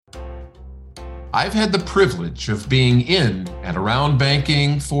I've had the privilege of being in and around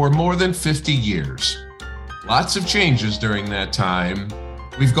banking for more than 50 years. Lots of changes during that time.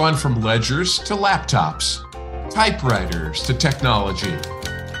 We've gone from ledgers to laptops, typewriters to technology.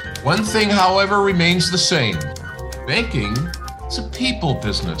 One thing, however, remains the same. Banking is a people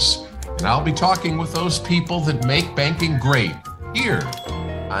business, and I'll be talking with those people that make banking great here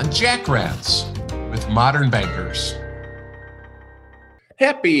on Jackrats with Modern Bankers.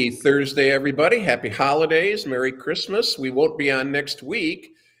 Happy Thursday, everybody. Happy holidays. Merry Christmas. We won't be on next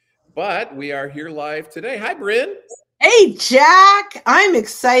week, but we are here live today. Hi, Brynne. Hey, Jack. I'm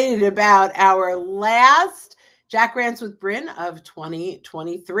excited about our last Jack Rants with Brynne of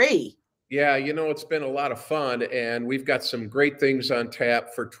 2023. Yeah, it's been a lot of fun, and we've got some great things on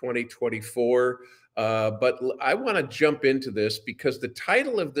tap for 2024. But I want to jump into this because the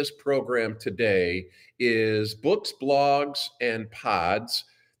title of this program today is Books, Blogs, and Pods,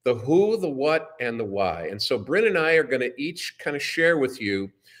 the who, the what, and the why. And so Brynne and I are going to each kind of share with you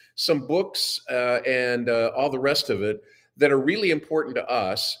some books and all the rest of it that are really important to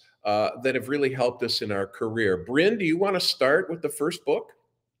us, that have really helped us in our career. Brynne, do you want to start with the first book?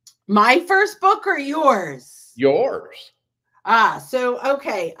 My first book or yours? Yours.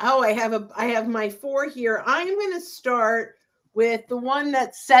 Okay. Oh, I have my four here. I'm going to start with the one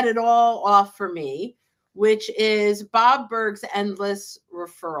that set it all off for me, which is Bob Burg's Endless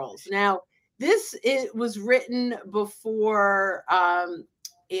Referrals. Now, it was written before.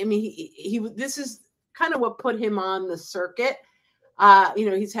 This is kind of what put him on the circuit.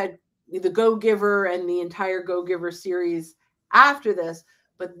 He's had the Go Giver and the entire Go Giver series after this,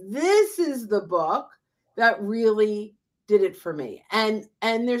 but this is the book that really did it for me. And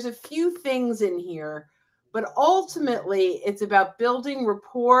there's a few things in here, but ultimately it's about building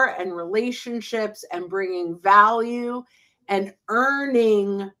rapport and relationships and bringing value and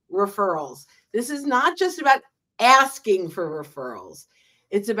earning referrals. This is not just about asking for referrals.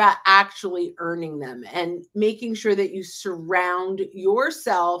 It's about actually earning them and making sure that you surround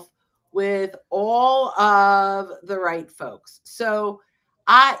yourself with all of the right folks. So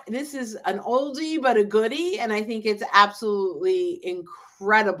this is an oldie but a goodie, and I think it's absolutely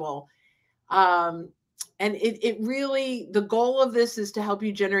incredible. And it really, the goal of this is to help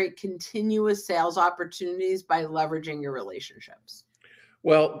you generate continuous sales opportunities by leveraging your relationships.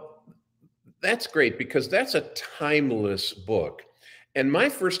 Well, that's great because that's a timeless book. And my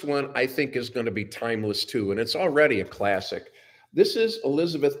first one, I think, is going to be timeless too, and it's already a classic. This is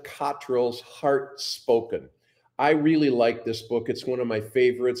Elizabeth Cottrell's Heart Spoken. I really like this book. It's one of my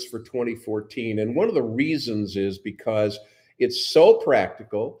favorites for 2014. And one of the reasons is because it's so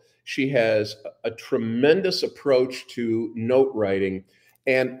practical. She has a tremendous approach to note writing.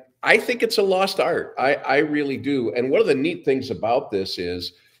 And I think it's a lost art. I really do. And one of the neat things about this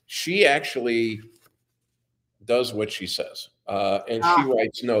is she actually does what she says. And she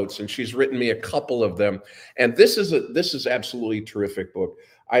writes notes, and she's written me a couple of them. And this is absolutely a terrific book.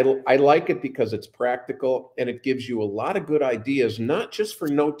 I like it because it's practical and it gives you a lot of good ideas, not just for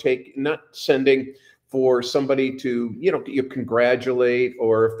note take, not sending for somebody to, you congratulate,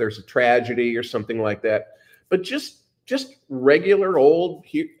 or if there's a tragedy or something like that, but just regular old,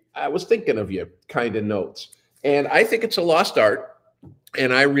 I was thinking of you kind of notes. And I think it's a lost art.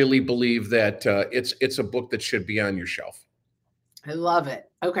 And I really believe that it's a book that should be on your shelf. I love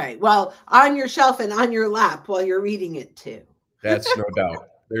it. Okay. Well, on your shelf and on your lap while you're reading it too. That's no doubt.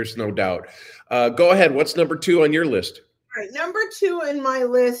 There's no doubt. Go ahead. What's number 2 on your list? All right. Number 2 in my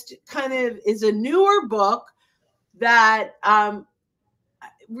list kind of is a newer book that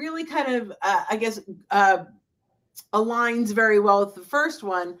really kind of, aligns very well with the first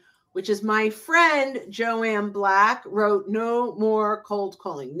one, which is my friend Joanne Black wrote No More Cold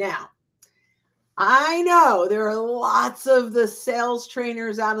Calling. Now, I know there are lots of the sales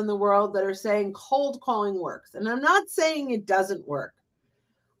trainers out in the world that are saying cold calling works. And I'm not saying it doesn't work.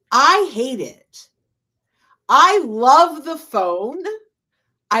 I hate it. I love the phone.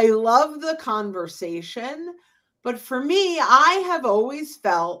 I love the conversation. But for me, I have always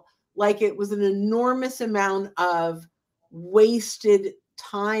felt like it was an enormous amount of wasted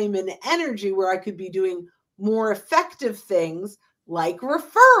time and energy where I could be doing more effective things like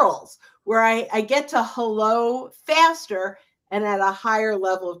referrals, where I get to hello faster and at a higher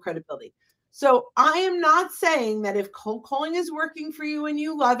level of credibility. So I am not saying that if cold calling is working for you and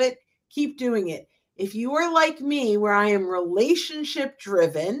you love it, keep doing it. If you are like me, where I am relationship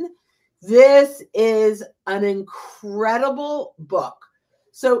driven, this is an incredible book.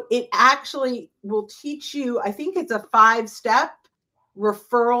 So it actually will teach you, I think it's a 5-step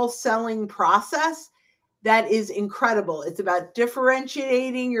referral selling process that is incredible. It's about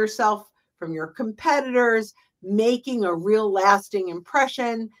differentiating yourself from your competitors, making a real lasting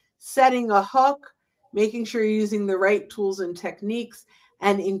impression, setting a hook, making sure you're using the right tools and techniques,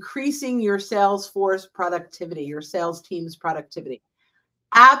 and increasing your sales force productivity, your sales team's productivity.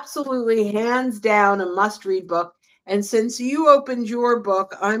 Absolutely, hands down, a must-read book. And since you opened your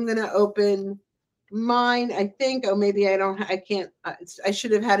book, I'm going to open mine. I think, oh, maybe I can't, I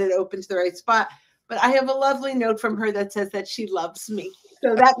should have had it open to the right spot. But I have a lovely note from her that says that she loves me.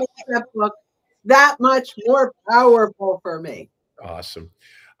 So that makes that book that much more powerful for me. Awesome.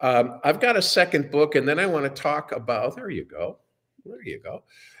 I've got a second book, and then I want to talk about, there you go. There you go.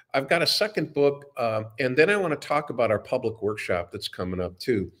 I've got a second book, and then I want to talk about our public workshop that's coming up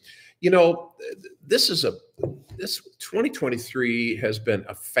too. You know, this 2023 has been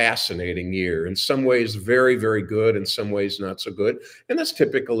a fascinating year. In some ways, very, very good. In some ways, not so good. And that's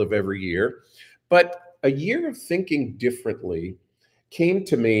typical of every year. But a year of thinking differently came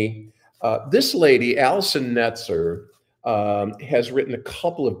to me. This lady, Allison Netzer, has written a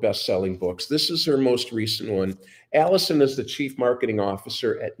couple of best-selling books. This is her most recent one. Allison is the Chief Marketing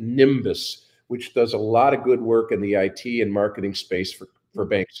Officer at Nimbus, which does a lot of good work in the IT and marketing space for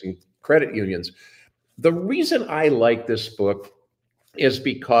banks and credit unions. The reason I like this book is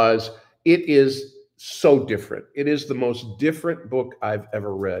because it is so different. It is the most different book I've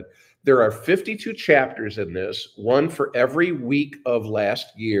ever read. There are 52 chapters in this, one for every week of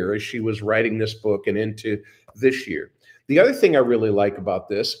last year as she was writing this book and into this year. The other thing I really like about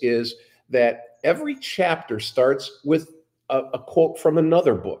this is that every chapter starts with a quote from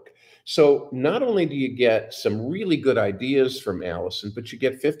another book. So not only do you get some really good ideas from Allison, but you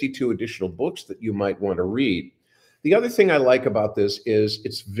get 52 additional books that you might want to read. The other thing I like about this is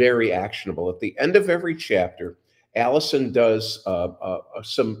it's very actionable. At the end of every chapter, Allison does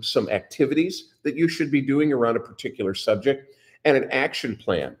some activities that you should be doing around a particular subject and an action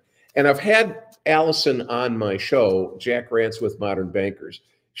plan. And I've had Allison on my show, Jack Rants with Modern Bankers.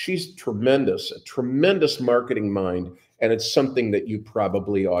 She's tremendous, a tremendous marketing mind, and it's something that you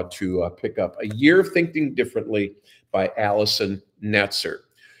probably ought to pick up. A Year of Thinking Differently by Allison Netzer.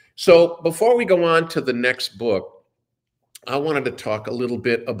 So before we go on to the next book, I wanted to talk a little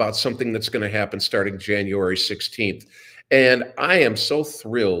bit about something that's going to happen starting January 16th. And I am so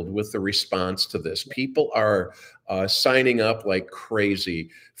thrilled with the response to this. People are signing up like crazy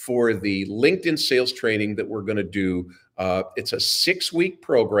for the LinkedIn sales training that we're going to do. It's a 6-week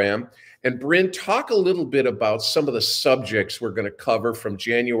program. And Brynne, talk a little bit about some of the subjects we're going to cover from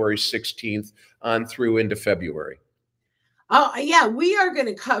January 16th on through into February. Oh, yeah, we are going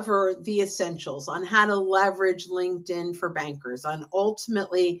to cover the essentials on how to leverage LinkedIn for bankers. On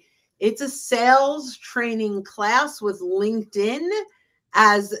ultimately, it's a sales training class with LinkedIn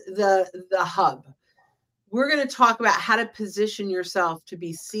as the hub. We're going to talk about how to position yourself to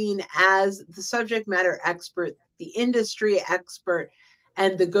be seen as the subject matter expert, the industry expert,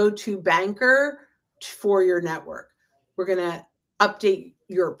 and the go-to banker for your network. We're going to update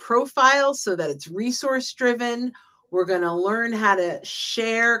your profile so that it's resource-driven. We're going to learn how to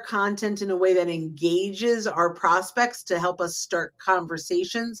share content in a way that engages our prospects to help us start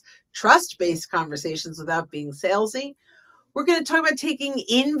conversations, trust-based conversations without being salesy. We're going to talk about taking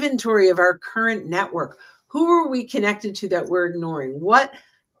inventory of our current network. Who are we connected to that we're ignoring? What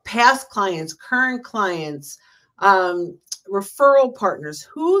past clients, current clients, referral partners,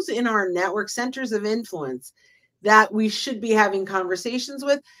 who's in our network, centers of influence that we should be having conversations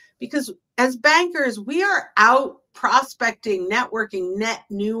with? Because as bankers, we are out prospecting, networking, net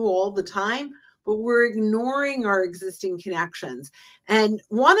new all the time, but we're ignoring our existing connections. And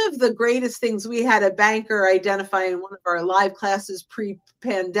one of the greatest things we had a banker identify in one of our live classes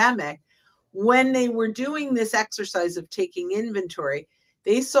pre-pandemic, when they were doing this exercise of taking inventory,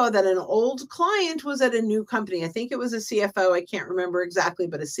 they saw that an old client was at a new company. I think it was a CFO. I can't remember exactly,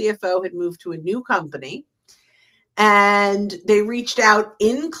 but a CFO had moved to a new company. And they reached out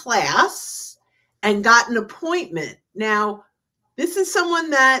in class and got an appointment. Now, this is someone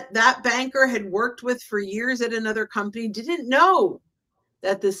that banker had worked with for years at another company, didn't know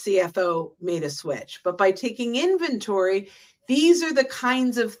that the CFO made a switch. But by taking inventory, these are the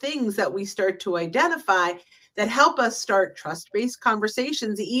kinds of things that we start to identify that help us start trust-based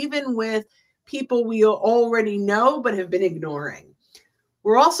conversations, even with people we already know but have been ignoring.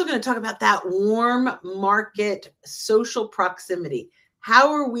 We're also going to talk about that warm market social proximity.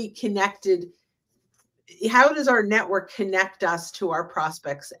 How are we connected? How does our network connect us to our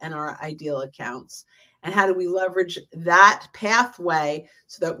prospects and our ideal accounts? And how do we leverage that pathway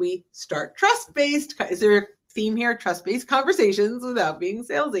so that we start trust-based? Is there a theme here? Trust-based conversations without being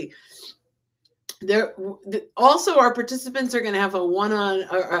salesy. Also, our participants are going to have a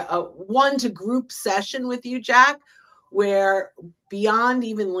one-to-group session with you, Jack, where beyond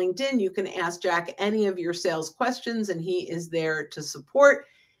even LinkedIn, you can ask Jack any of your sales questions, and he is there to support.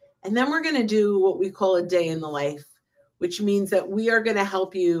 And then we're going to do what we call a day in the life, which means that we are going to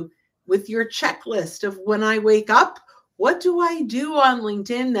help you with your checklist of when I wake up, what do I do on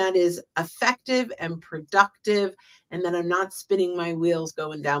LinkedIn that is effective and productive, and that I'm not spinning my wheels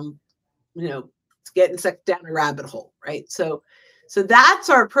going down, getting sucked down a rabbit hole, right? So that's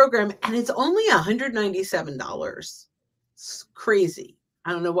our program, and it's only $197. It's crazy.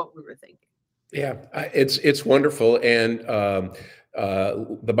 I don't know what we were thinking. Yeah, it's wonderful. And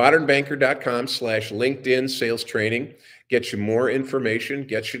themodernbanker.com/LinkedIn sales training gets you more information,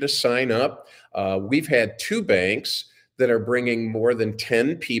 gets you to sign up. We've had 2 banks that are bringing more than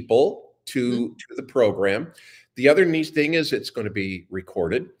 10 people to the program. The other neat thing is it's going to be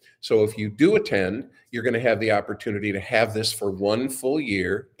recorded. So if you do attend, you're going to have the opportunity to have this for 1 full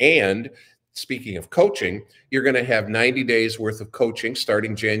year. And speaking of coaching, you're going to have 90 days worth of coaching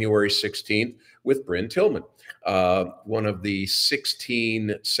starting January 16th with Brynne Tillman, one of the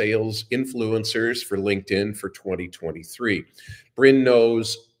 16 sales influencers for LinkedIn for 2023. Brynne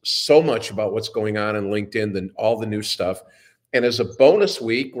knows so much about what's going on LinkedIn and all the new stuff. And as a bonus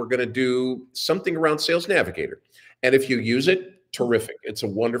week, we're going to do something around Sales Navigator. And if you use it, terrific. It's a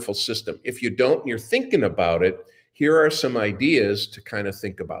wonderful system. If you don't and you're thinking about it, here are some ideas to kind of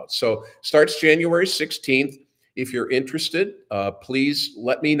think about. So starts January 16th. If you're interested, please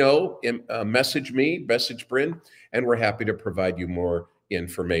let me know, message Brynne, and we're happy to provide you more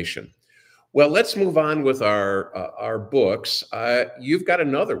information. Well, let's move on with our books. You've got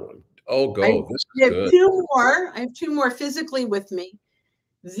another one. Oh, go. This is good. I have 2 more physically with me.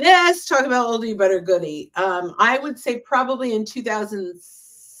 This, talk about oldie but a goodie. I would say probably in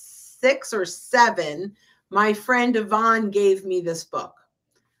 2006 or 7, my friend Yvonne gave me this book.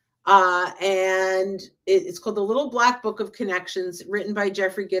 And it's called The Little Black Book of Connections, written by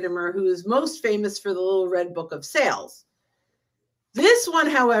Jeffrey Gitomer, who is most famous for The Little Red Book of Sales. This one,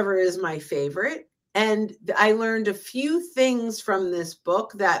 however, is my favorite. And I learned a few things from this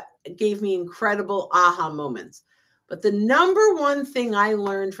book that gave me incredible aha moments. But the number one thing I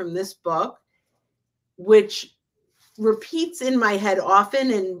learned from this book, which repeats in my head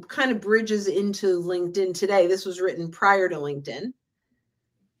often and kind of bridges into LinkedIn today, this was written prior to LinkedIn,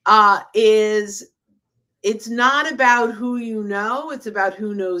 is it's not about who you know, it's about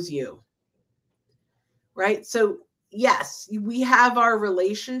who knows you, right? So yes, we have our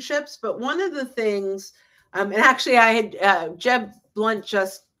relationships, but one of the things, and actually I had, Jeb Blunt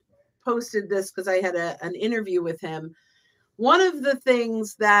just posted this because I had an interview with him. One of the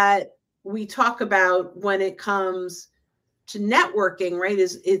things that we talk about when it comes to networking, right,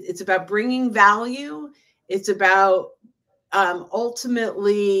 is it's about bringing value. It's about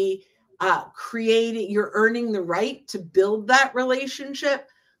ultimately you're earning the right to build that relationship.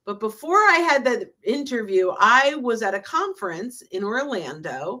 But before I had that interview, I was at a conference in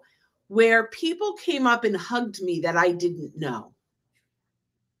Orlando where people came up and hugged me that I didn't know.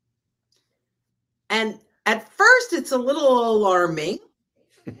 And at first, it's a little alarming.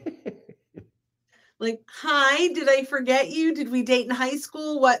 Like, hi, did I forget you? Did we date in high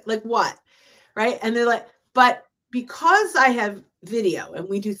school? What? Right? And they're like, but because I have video and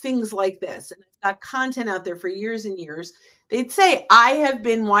we do things like this, and I've got content out there for years and years, they'd say, I have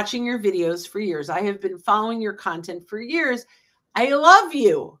been watching your videos for years. I have been following your content for years. I love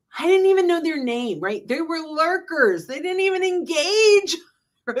you. I didn't even know their name, right? They were lurkers. They didn't even engage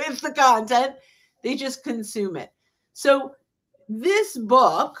with the content. They just consume it. So this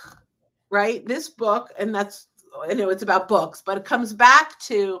book, right? This book, and that's, I know it's about books, but it comes back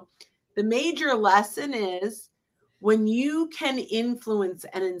to the major lesson is when you can influence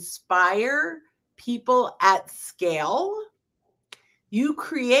and inspire people at scale, you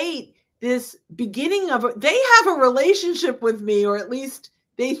create this beginning of, they have a relationship with me, or at least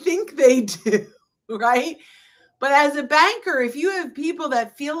they think they do, right? But as a banker, if you have people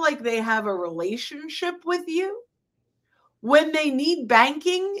that feel like they have a relationship with you, when they need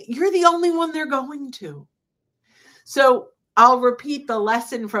banking, you're the only one they're going to. So I'll repeat the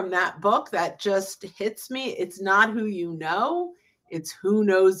lesson from that book that just hits me. It's not who you know, it's who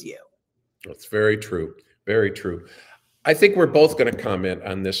knows you. That's very true. Very true. I think we're both going to comment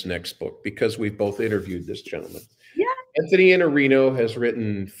on this next book because we've both interviewed this gentleman. Yeah. Anthony Iannarino has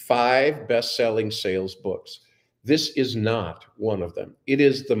written 5 best-selling sales books. This is not one of them. It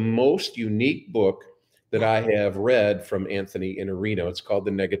is the most unique book that I have read from Anthony Iannarino. It's called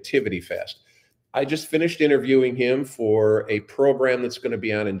The Negativity Fast. I just finished interviewing him for a program that's going to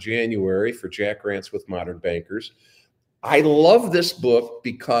be on in January for Jack Grants with Modern Bankers. I love this book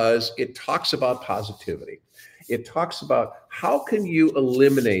because it talks about positivity. It talks about how can you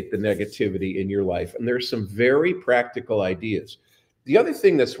eliminate the negativity in your life. And there's some very practical ideas. The other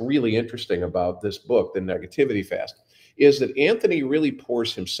thing that's really interesting about this book, The Negativity Fast, is that Anthony really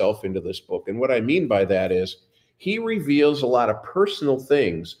pours himself into this book. And what I mean by that is he reveals a lot of personal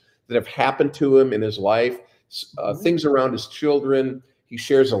things that have happened to him in his life, things around his children. He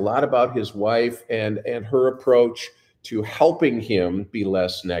shares a lot about his wife and her approach to helping him be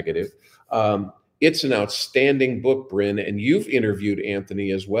less negative. It's an outstanding book, Brynne, and you've interviewed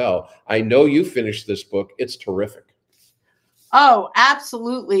Anthony as well. I know you finished this book. It's terrific. Oh,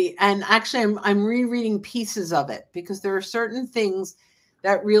 absolutely. And actually, I'm rereading pieces of it because there are certain things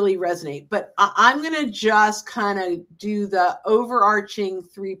that really resonate. But I'm going to just kind of do the overarching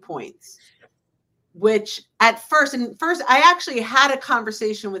 3 points, which at first, I actually had a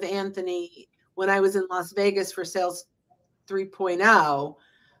conversation with Anthony when I was in Las Vegas for Sales 3.0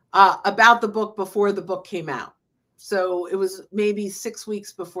 about the book before the book came out. So it was maybe 6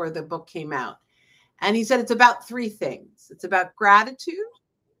 weeks before the book came out. And he said it's about 3 things. It's about gratitude,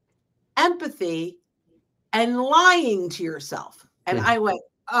 empathy, and lying to yourself. And I went,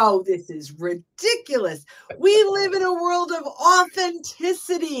 oh, this is ridiculous. We live in a world of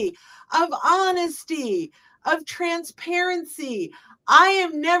authenticity, of honesty, of transparency. I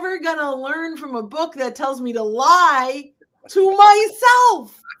am never going to learn from a book that tells me to lie to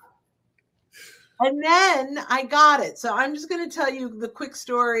myself. And then I got it. So I'm just going to tell you the quick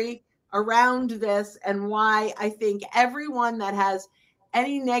story around this and why I think everyone that has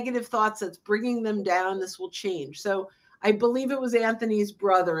any negative thoughts that's bringing them down, this will change. So I believe it was Anthony's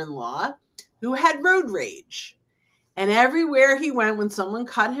brother-in-law who had road rage. And everywhere he went, when someone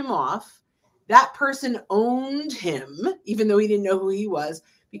cut him off, that person owned him, even though he didn't know who he was,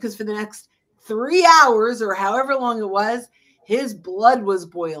 because for the next 3 hours or however long it was, his blood was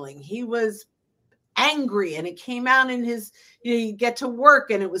boiling. He was angry, and it came out in his, you get to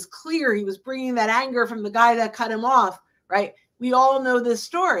work and it was clear he was bringing that anger from the guy that cut him off, right? We all know this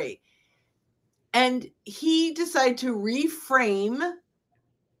story. And he decided to reframe,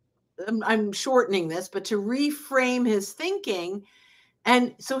 I'm shortening this, but to reframe his thinking.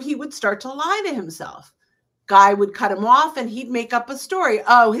 And so he would start to lie to himself. Guy would cut him off and he'd make up a story.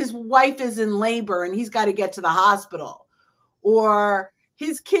 Oh, his wife is in labor and he's got to get to the hospital. Or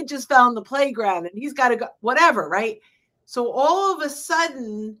his kid just fell on the playground and he's got to go, whatever, right? So all of a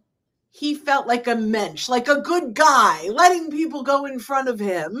sudden, he felt like a mensch, like a good guy, letting people go in front of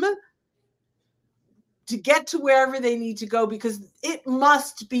him to get to wherever they need to go because it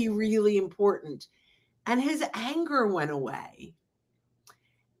must be really important. And his anger went away.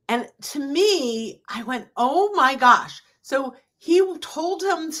 And to me, I went, oh my gosh. So he told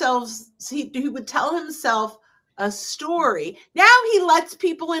himself, he would tell himself a story. Now he lets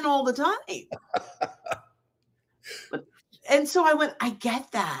people in all the time. And so I went, I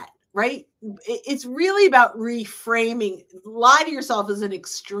get that, right? It's really about reframing. Lie to yourself is an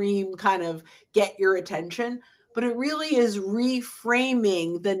extreme kind of get your attention, but it really is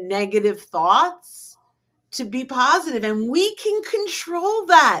reframing the negative thoughts to be positive. And we can control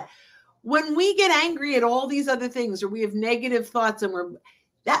that. When we get angry at all these other things, or we have negative thoughts and we're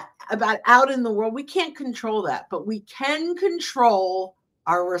that about out in the world, we can't control that, but we can control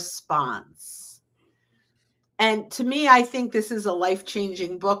our response. And to me, I think this is a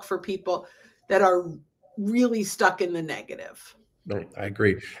life-changing book for people that are really stuck in the negative. No, I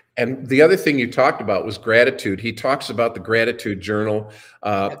agree. And the other thing you talked about was gratitude. He talks about the gratitude journal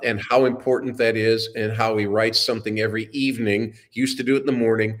and how important that is and how he writes something every evening. He used to do it in the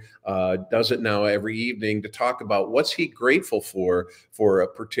morning, does it now every evening to talk about what's he grateful for a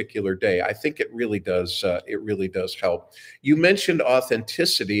particular day. I think it really does help. You mentioned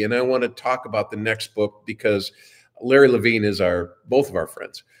authenticity, and I want to talk about the next book because Larry Levine is both of our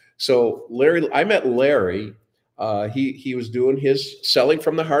friends. So I met Larry. He was doing his Selling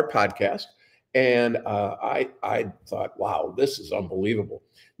from the Heart podcast. And I thought, wow, this is unbelievable.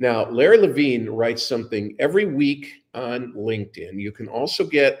 Now, Larry Levine writes something every week on LinkedIn. You can also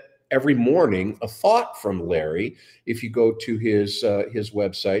get every morning a thought from Larry if you go to his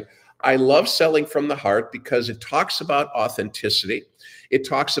website. I love Selling from the Heart because it talks about authenticity. It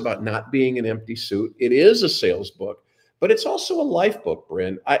talks about not being an empty suit. It is a sales book. But it's also a life book,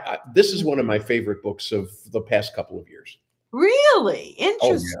 Brynne. This is one of my favorite books of the past couple of years. Really?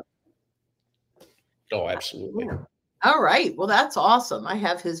 Interesting. Oh, yeah. Oh, absolutely. All right. Well, that's awesome. I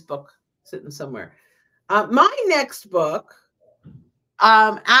have his book sitting somewhere. My next book,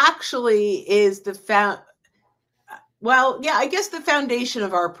 actually is the I guess the foundation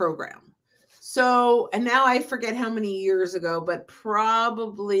of our program. So, and now I forget how many years ago, but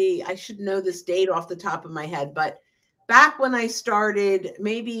probably I should know this date off the top of my head, but back when I started,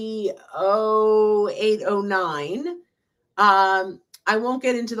 maybe 08, 09, I won't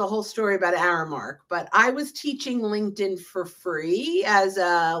get into the whole story about Aramark, but I was teaching LinkedIn for free as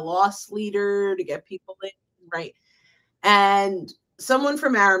a loss leader to get people in, right? And someone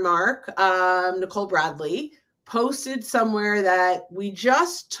from Aramark, Nicole Bradley, posted somewhere that we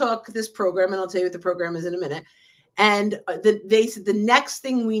just took this program, and I'll tell you what the program is in a minute. And they said the next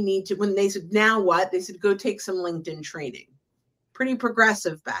thing we need to, when they said, now what? They said, go take some LinkedIn training. Pretty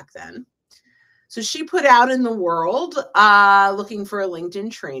progressive back then. So she put out in the world looking for a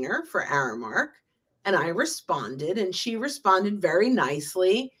LinkedIn trainer for Aramark. And I responded, and she responded very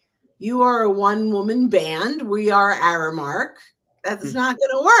nicely. You are a one-woman band. We are Aramark. That's not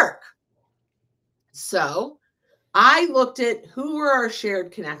going to work. So I looked at who were our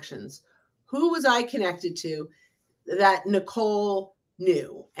shared connections. Who was I connected to that Nicole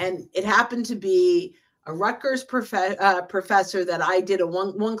knew? And it happened to be a Rutgers professor that I did a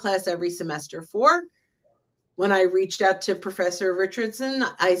one class every semester for. When I reached out to Professor Richardson,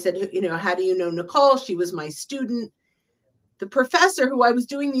 I said, how do you know Nicole? She was my student. The professor who I was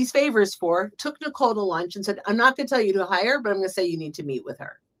doing these favors for took Nicole to lunch and said, I'm not going to tell you to hire, but I'm going to say you need to meet with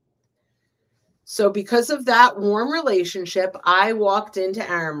her. So because of that warm relationship, I walked into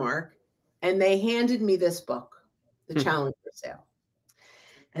Aramark and they handed me this book, The Challenger Sale.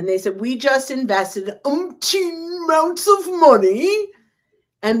 And they said, we just invested umpteen amounts of money.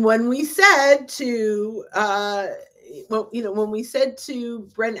 And when we said to, when we said to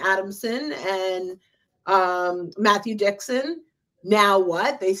Brent Adamson and Matthew Dixon, now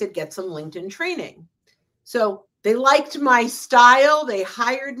what? They said, get some LinkedIn training. So they liked my style. They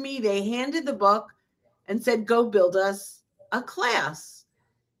hired me. They handed the book and said, go build us a class.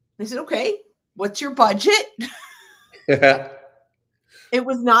 I said, okay, what's your budget? It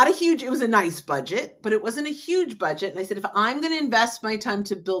was not a huge, it was a nice budget, but it wasn't a huge budget. And I said, if I'm going to invest my time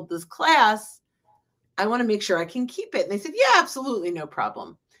to build this class, I want to make sure I can keep it. And they said, yeah, absolutely, no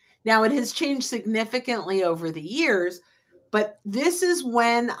problem. Now it has changed significantly over the years, but this is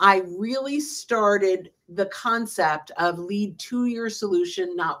when I really started the concept of lead to your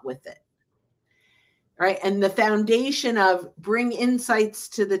solution, not with it. Right. And the foundation of bring insights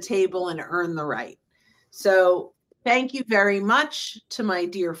to the table and earn the right. So thank you very much to my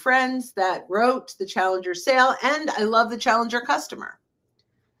dear friends that wrote the Challenger Sale. And I love the Challenger customer.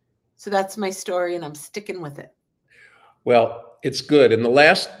 So that's my story and I'm sticking with it. Well, it's good. And the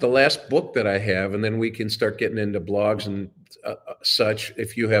last book that I have, and then we can start getting into blogs and such.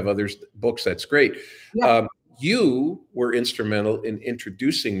 If you have others books, that's great. Yeah. You were instrumental in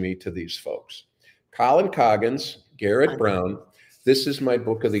introducing me to these folks. Colin Coggins, Garrett Brown. This is my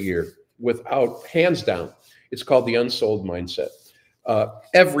book of the year, without hands down. It's called The Unsold Mindset.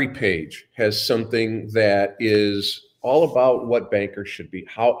 Every page has something that is all about what bankers should be,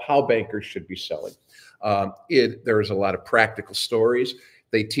 how bankers should be selling. There's a lot of practical stories.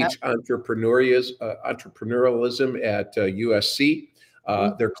 They teach entrepreneurialism at USC.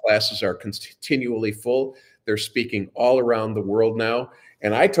 Their classes are continually full. They're speaking all around the world now.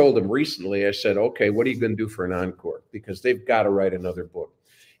 And I told them recently, I said, okay, what are you going to do for an encore? Because they've got to write another book.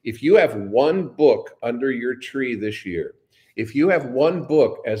 If you have one book under your tree this year, if you have one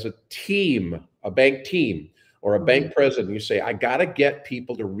book as a team, a bank team or a bank president, you say, I got to get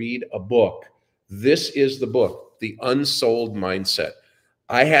people to read a book. This is the book, The Unsold Mindset.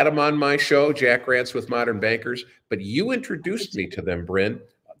 I had them on my show, Jack Rants with Modern Bankers, but you introduced me to them, Brynne.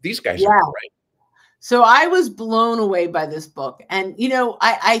 These guys are great. So I was blown away by this book. And,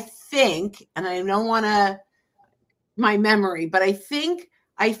 I think, and I don't want to, my memory, but I think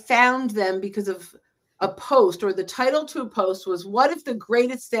I found them because of a post, or the title to a post was, what if the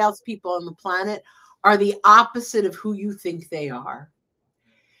greatest salespeople on the planet are the opposite of who you think they are?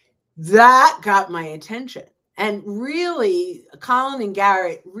 That got my attention. And really, Colin and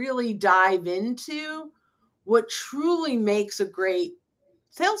Garrett really dive into what truly makes a great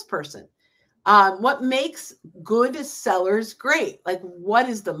salesperson. What makes good sellers great? Like, what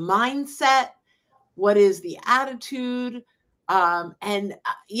is the mindset? What is the attitude? It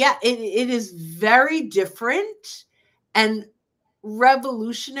is very different and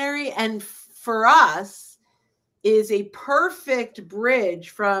revolutionary. And for us, is a perfect bridge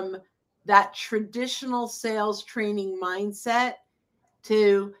from that traditional sales training mindset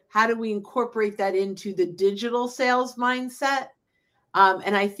to how do we incorporate that into the digital sales mindset.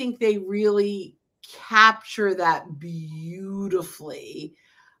 And I think they really capture that beautifully. beautifully.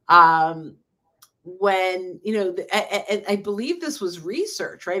 When, I believe this was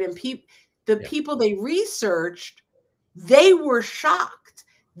research, right? And people they researched, they were shocked.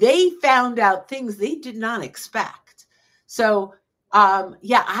 They found out things they did not expect. So,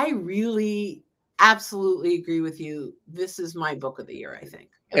 I really absolutely agree with you. This is my book of the year, I think.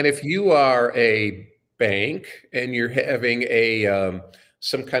 And if you are a bank and you're having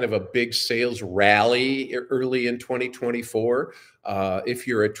some kind of a big sales rally early in 2024, if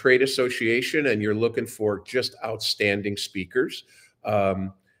you're a trade association and you're looking for just outstanding speakers,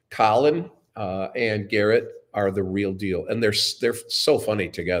 Colin and Garrett are the real deal, and they're so funny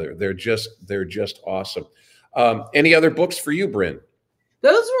together. They're just awesome. Any other books for you, Brynne?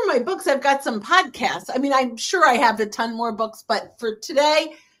 Those were my books. I've got some podcasts. I mean, I'm sure I have a ton more books, but for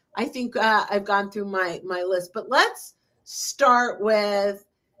today, I think I've gone through my list. But let's start with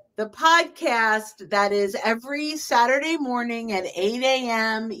the podcast that is every Saturday morning at 8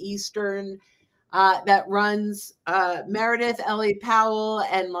 a.m. Eastern, that runs Meredith Ellie Powell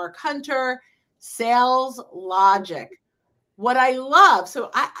and Mark Hunter, Sales Logic. What I love,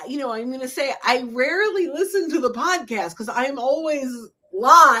 so I'm going to say I rarely listen to the podcast because I'm always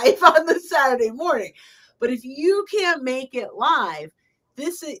live on the Saturday morning. But if you can't make it live,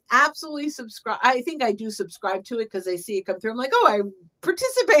 this is absolutely subscribe. I think I do subscribe to it because I see it come through. I'm like, oh, I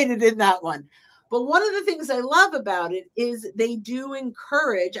participated in that one. But one of the things I love about it is they do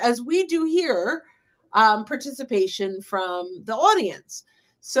encourage, as we do here, participation from the audience.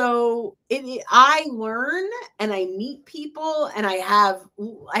 So I learn and I meet people, and I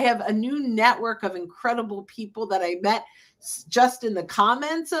have a new network of incredible people that I met just in the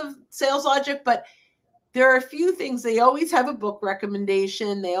comments of Sales Logic. But there are a few things. They always have a book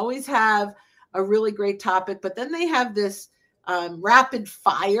recommendation. They always have a really great topic, but then they have this rapid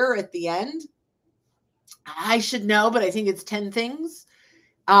fire at the end. I should know, but I think it's 10 things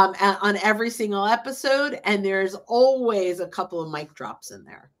on every single episode. And there's always a couple of mic drops in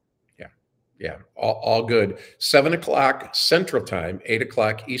there. Yeah. All good. 7 o'clock Central Time, 8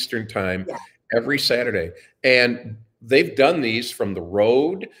 o'clock Eastern Time, every Saturday. And they've done these from the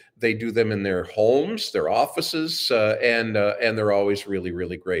road. They do them in their homes, their offices, and they're always really,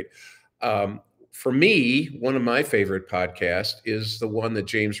 really great. For me, one of my favorite podcasts is the one that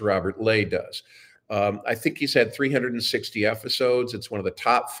James Robert Lay does. I think he's had 360 episodes. It's one of the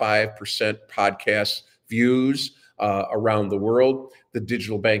top 5% podcast views around the world. The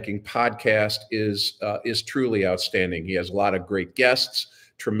Digital Banking Podcast is truly outstanding. He has a lot of great guests,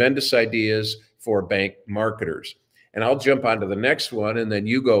 tremendous ideas for bank marketers. And I'll jump on to the next one, and then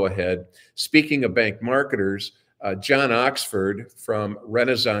you go ahead. Speaking of bank marketers, John Oxford from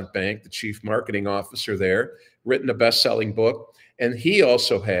Renaissance Bank, the chief marketing officer there, written a best-selling book. And he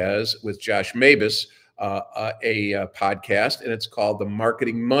also has, with Josh Mabus, a podcast, and it's called the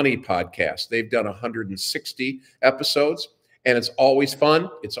Marketing Money Podcast. They've done 160 episodes, and it's always fun.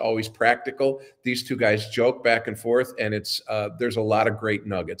 It's always practical. These two guys joke back and forth, and there's a lot of great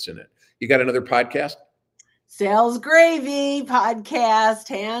nuggets in it. You got another podcast? Sales Gravy Podcast,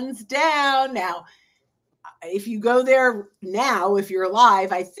 hands down. Now, if you go there now, if you're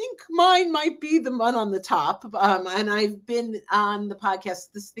live, I think mine might be the one on the top. And I've been on the podcast.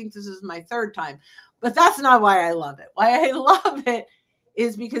 I think this is my third time, but that's not why I love it. Why I love it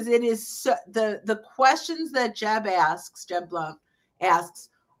is because it is the questions that Jeb Blount asks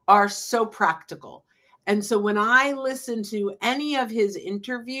are so practical. And so when I listen to any of his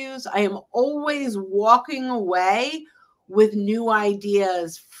interviews, I am always walking away with new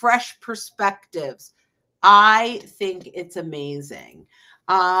ideas, fresh perspectives. I think it's amazing.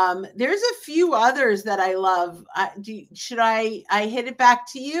 There's a few others that I love. Should I hit it back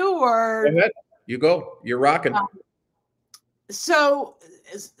to you, or? Go ahead. You go. You're rocking. So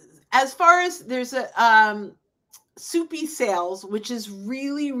as far as there's a Soupy Sales, which is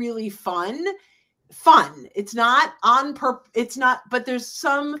really, really fun. It's not on purpose. It's not, but there's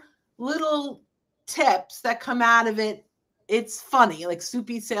some little tips that come out of it. It's funny, like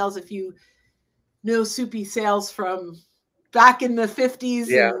Soupy Sales. If you know Soupy Sales from back in the 50s.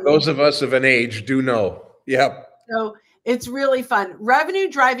 Yeah, those of us of an age do know. Yep. So it's really fun. Revenue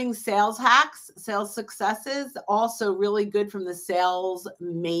driving sales hacks, sales successes, also really good from the Sales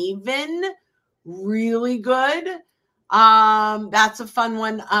Maven. Really good. That's a fun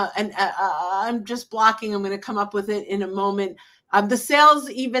one. And I'm just blocking. I'm going to come up with it in a moment. The Sales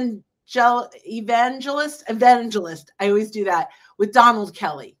Evangelist. I always do that with Donald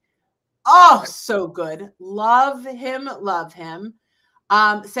Kelly. Oh, so good. Love him.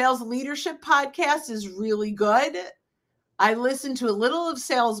 Sales Leadership Podcast is really good. I listen to a little of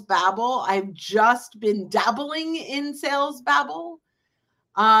Sales Babble. I've just been dabbling in Sales Babble.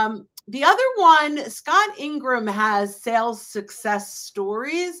 The other one, Scott Ingram has Sales Success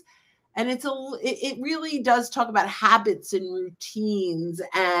Stories, and it really does talk about habits and routines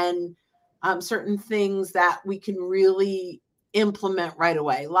and certain things that we can really implement right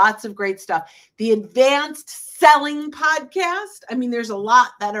away. Lots of great stuff. The Advanced Selling Podcast. I mean, there's a lot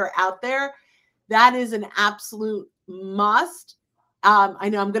that are out there. That is an absolute must. I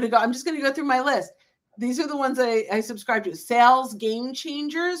know I'm just going to go through my list. These are the ones I subscribe to. Sales Game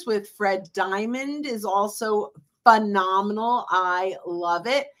Changers with Fred Diamond is also phenomenal. I love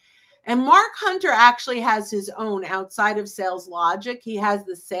it. And Mark Hunter actually has his own outside of Sales Logic. He has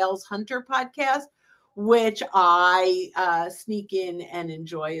the Sales Hunter podcast, which I sneak in and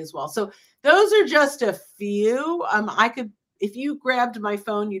enjoy as well. So those are just a few. If you grabbed my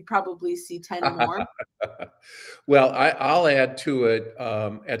phone, you'd probably see 10 more. Well, I'll add to it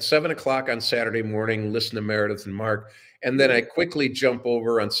at 7 o'clock on Saturday morning, listen to Meredith and Mark. And then I quickly jump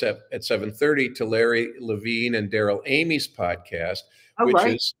over at 7:30 to Larry Levine and Daryl Amy's podcast, which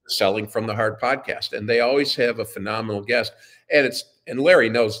is Selling from the Heart podcast. And they always have a phenomenal guest. And Larry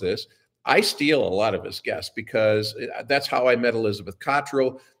knows this. I steal a lot of his guests because that's how I met Elizabeth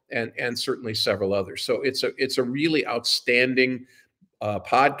Cottrell and certainly several others. So it's a really outstanding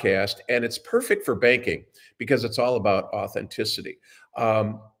podcast, and it's perfect for banking because it's all about authenticity.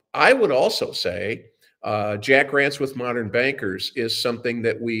 I would also say Jack Rants with Modern Bankers is something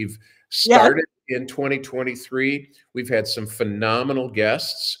that we've started in 2023. We've had some phenomenal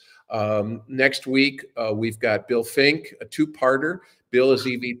guests. Next week, we've got Bill Fink, a two-parter. Bill is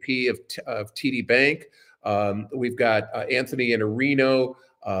EVP of TD Bank. We've got Anthony Iannarino,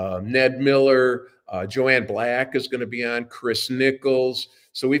 Ned Miller, Joanne Black is going to be on, Chris Nichols.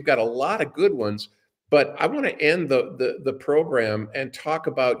 So we've got a lot of good ones. But I want to end the program and talk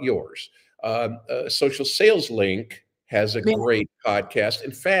about yours. Social Sales Link has a great podcast.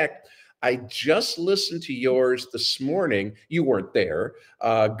 In fact, I just listened to yours this morning. You weren't there.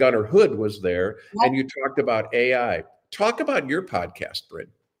 Gunnar Hood was there, and you talked about AI. Talk about your podcast, Brynne.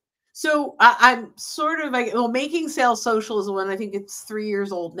 So I'm sort of Making Sales Social is the one. I think it's 3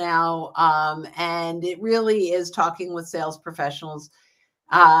 years old now. And it really is talking with sales professionals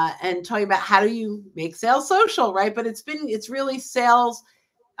and talking about how do you make sales social, right? But it's really sales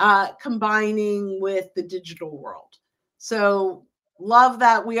combining with the digital world. So love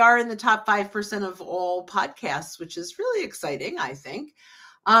that we are in the top 5% of all podcasts, which is really exciting, I think.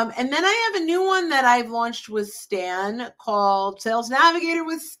 And then I have a new one that I've launched with Stan called Sales Navigator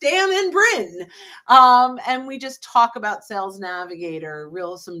with Stan and Brynne. And we just talk about Sales Navigator,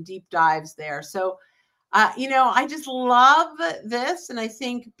 some deep dives there. So, I just love this. And I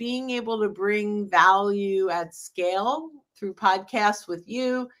think being able to bring value at scale through podcasts with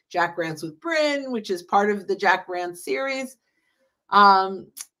you, Jack Rants with Brynne, which is part of the Jack Rants series. It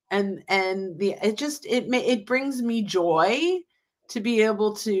brings me joy to be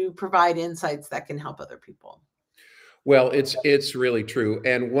able to provide insights that can help other people. Well, it's really true.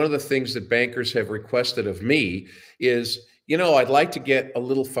 And one of the things that bankers have requested of me is, I'd like to get a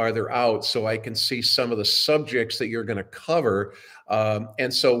little farther out so I can see some of the subjects that you're going to cover.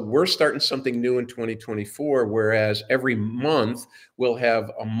 And so we're starting something new in 2024, whereas every month we'll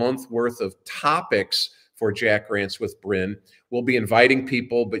have a month worth of topics for Jack Rants with Brynne. We'll be inviting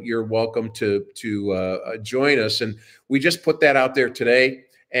people, but you're welcome to join us. And we just put that out there today,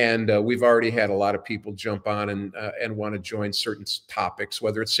 and we've already had a lot of people jump on and want to join certain topics,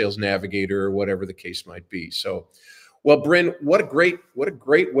 whether it's Sales Navigator or whatever the case might be. So, well, Brynne, what a great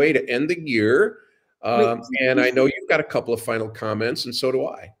way to end the year. And I know you've got a couple of final comments, and so do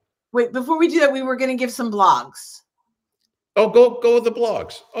I. Wait, before we do that, we were going to give some blogs. Oh, go with the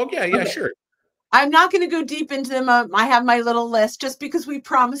blogs. Oh, yeah, okay. Sure. I'm not going to go deep into them. I have my little list just because we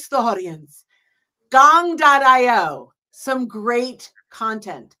promised the audience. Gong.io, some great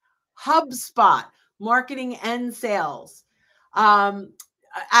content. HubSpot, marketing and sales.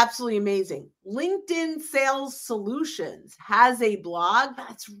 Absolutely amazing. LinkedIn Sales Solutions has a blog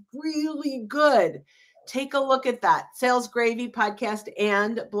that's really good. Take a look at that. Sales Gravy podcast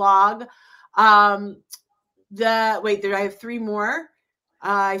and blog. I have 3 more.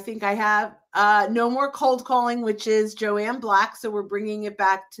 I think I have No More Cold Calling, which is Joanne Black. So we're bringing it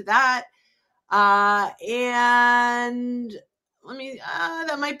back to that. And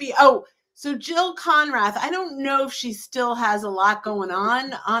that might be, so Jill Conrath, I don't know if she still has a lot going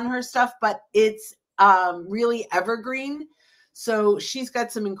on her stuff, but it's really evergreen. So she's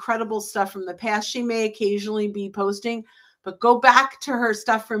got some incredible stuff from the past. She may occasionally be posting, but go back to her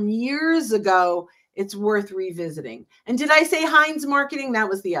stuff from years ago It's worth revisiting. And did I say Heinz Marketing? That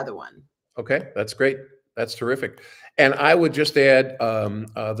was the other one. Okay, that's great. That's terrific. And I would just add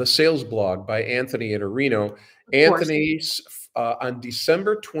the Sales Blog by Anthony Iannarino. Anthony's on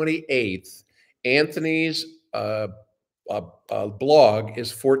December 28th, Anthony's blog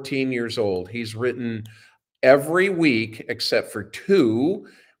is 14 years old. He's written every week except for 2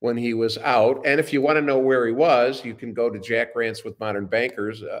 when he was out. And if you want to know where he was, you can go to Jack Rants with Modern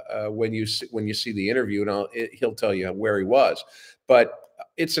Bankers when you see the interview, and he'll tell you where he was. But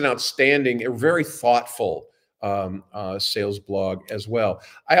it's an outstanding, very thoughtful sales blog as well.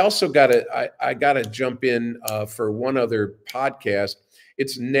 I also gotta jump in for one other podcast.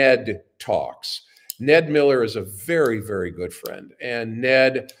 It's Ned Talks. Ned Miller is a very, very good friend, and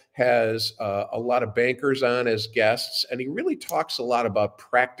Ned has a lot of bankers on as guests, and he really talks a lot about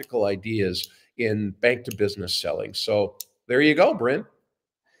practical ideas in bank to business selling. So there you go, Brynne.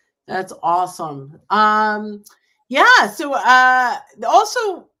 That's awesome. Yeah. So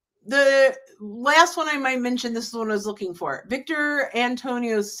also the last one I might mention, this is what I was looking for. Victor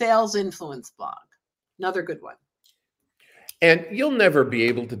Antonio's Sales Influence blog. Another good one. And you'll never be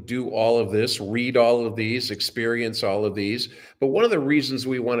able to do all of this, read all of these, experience all of these. But one of the reasons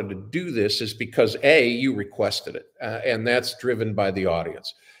we wanted to do this is because A, you requested it, and that's driven by the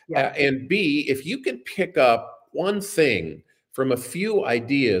audience. Yeah. And B, if you can pick up one thing from a few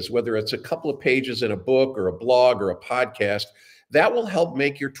ideas, whether it's a couple of pages in a book or a blog or a podcast, that will help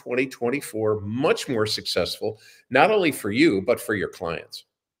make your 2024 much more successful, not only for you, but for your clients.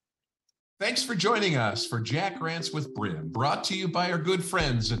 Thanks for joining us for Jack Rants with Brynne, brought to you by our good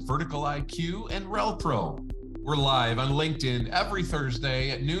friends at Vertical IQ and RelPro. We're live on LinkedIn every Thursday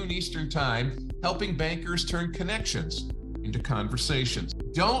at noon Eastern Time, helping bankers turn connections into conversations.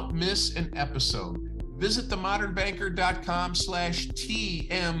 Don't miss an episode. Visit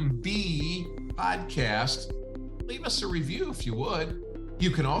themodernbanker.com/TMB podcast. Leave us a review if you would.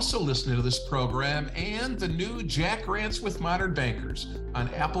 You can also listen to this program and the new Jack Rants with Modern Bankers on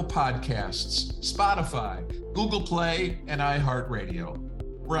Apple Podcasts, Spotify, Google Play, and iHeartRadio.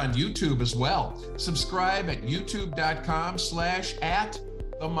 We're on YouTube as well. Subscribe at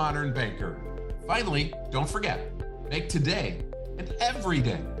youtube.com/@themodernbanker. Finally, don't forget, make today and every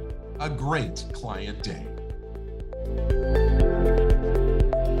day a great client day.